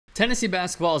Tennessee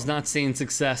basketball has not seen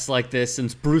success like this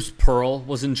since Bruce Pearl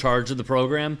was in charge of the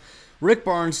program. Rick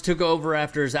Barnes took over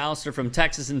after his ouster from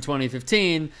Texas in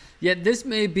 2015, yet this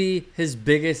may be his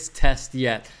biggest test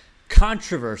yet.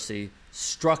 Controversy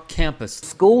struck campus.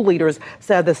 School leaders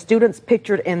said the students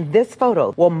pictured in this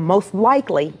photo will most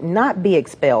likely not be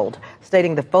expelled,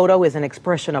 stating the photo is an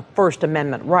expression of First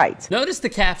Amendment rights. Notice the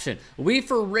caption, "We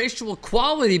for racial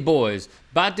equality, boys.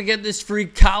 About to get this free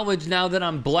college now that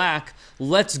I'm black.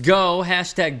 Let's go.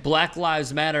 Hashtag Black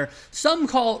Lives Matter." Some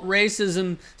call it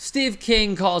racism. Steve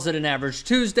King calls it an average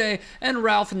Tuesday. And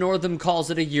Ralph Northam calls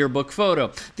it a yearbook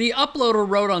photo. The uploader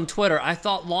wrote on Twitter, "I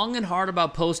thought long and hard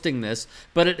about posting this,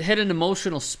 but it hit an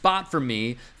emotional spot for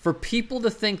me. For people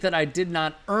to think that I did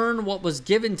not earn what was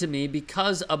given to me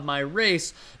because of my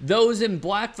race." Those in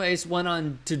blackface went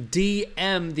on to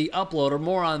DM the uploader.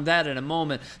 More on that in a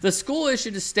moment. The school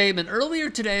issued a statement earlier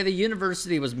today. The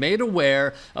university was made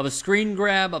aware of a screen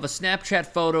grab of a Snapchat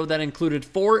photo that included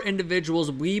 4 individuals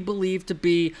we believe to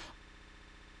be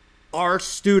our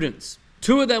students.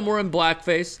 2 of them were in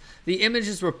blackface. The image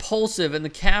is repulsive and the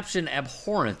caption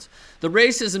abhorrent. The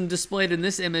racism displayed in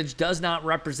this image does not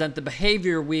represent the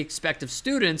behavior we expect of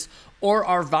students or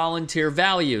our volunteer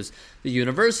values. The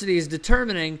university is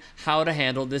determining how to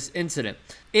handle this incident.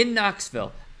 In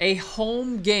Knoxville, a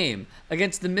home game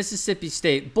against the Mississippi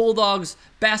State Bulldogs,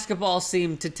 basketball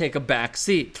seemed to take a back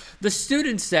seat. The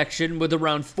student section, with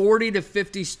around 40 to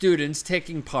 50 students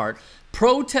taking part,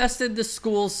 protested the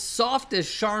school's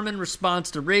softest Charmin response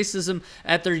to racism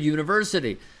at their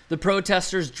university. The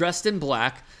protesters, dressed in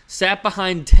black, sat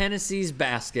behind Tennessee's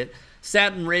basket,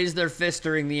 sat and raised their fist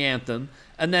during the anthem,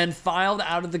 and then filed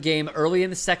out of the game early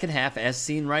in the second half, as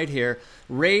seen right here,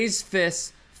 raised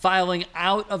fists, filing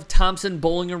out of Thompson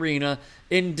Bowling Arena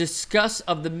in disgust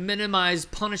of the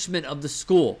minimized punishment of the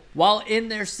school. While in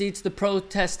their seats, the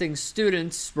protesting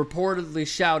students reportedly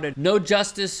shouted, "No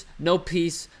justice, no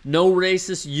peace, no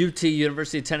racist UT,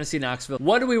 University of Tennessee, Knoxville.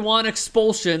 What do we want?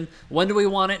 Expulsion. When do we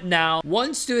want it? Now."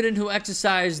 One student who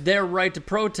exercised their right to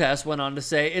protest went on to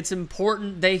say, "It's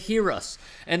important they hear us,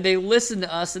 and they listen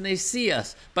to us, and they see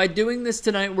us. By doing this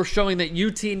tonight, we're showing that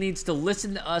UT needs to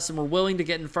listen to us, and we're willing to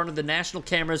get in front of the national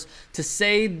cameras to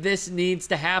say this needs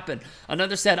to happen."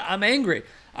 Another said, "I'm angry.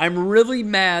 I'm really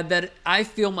mad that I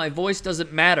feel my voice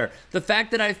doesn't matter. The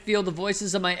fact that I feel the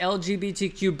voices of my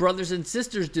LGBTQ brothers and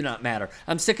sisters do not matter.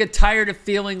 I'm sick and tired of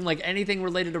feeling like anything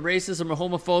related to racism or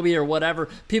homophobia or whatever,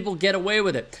 people get away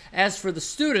with it." As for the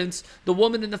students, the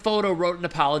woman in the photo wrote an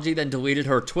apology, then deleted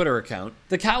her Twitter account.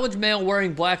 The college male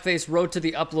wearing blackface wrote to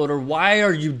the uploader, "Why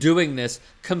are you doing this?"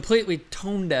 Completely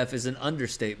tone deaf is an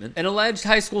understatement. An alleged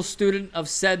high school student of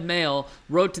said male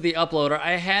wrote to the uploader,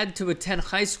 "I had to attend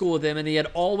high school with him and he had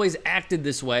always acted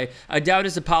this way. I doubt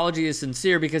his apology is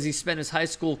sincere because he spent his high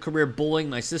school career bullying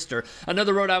my sister."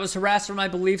 Another wrote, "I was harassed for my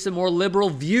beliefs and more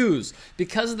liberal views.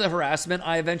 Because of the harassment,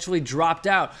 I eventually dropped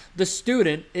out." The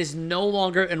student is no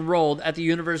longer enrolled at the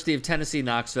University of Tennessee,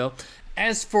 Knoxville.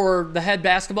 As for the head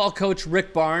basketball coach,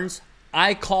 Rick Barnes,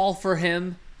 I call for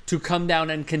him to come down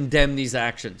and condemn these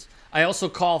actions. I also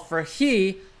call for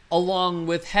he, along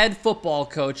with head football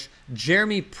coach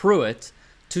Jeremy Pruitt,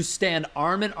 to stand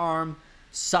arm in arm,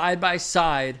 side by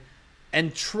side,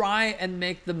 and try and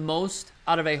make the most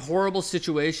out of a horrible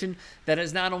situation that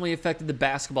has not only affected the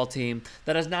basketball team,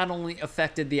 that has not only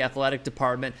affected the athletic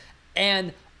department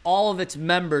and all of its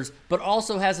members, but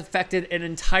also has affected an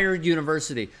entire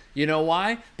university. You know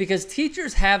why? Because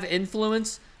teachers have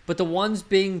influence, but the ones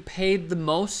being paid the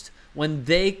most, when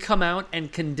they come out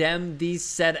and condemn these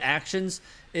said actions,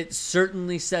 it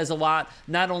certainly says a lot,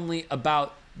 not only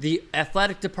about the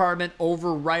athletic department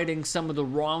overriding some of the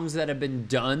wrongs that have been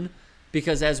done,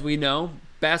 because as we know,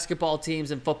 basketball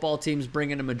teams and football teams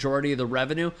bring in a majority of the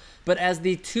revenue, but as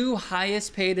the 2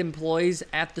 highest paid employees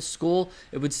at the school,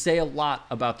 it would say a lot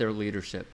about their leadership.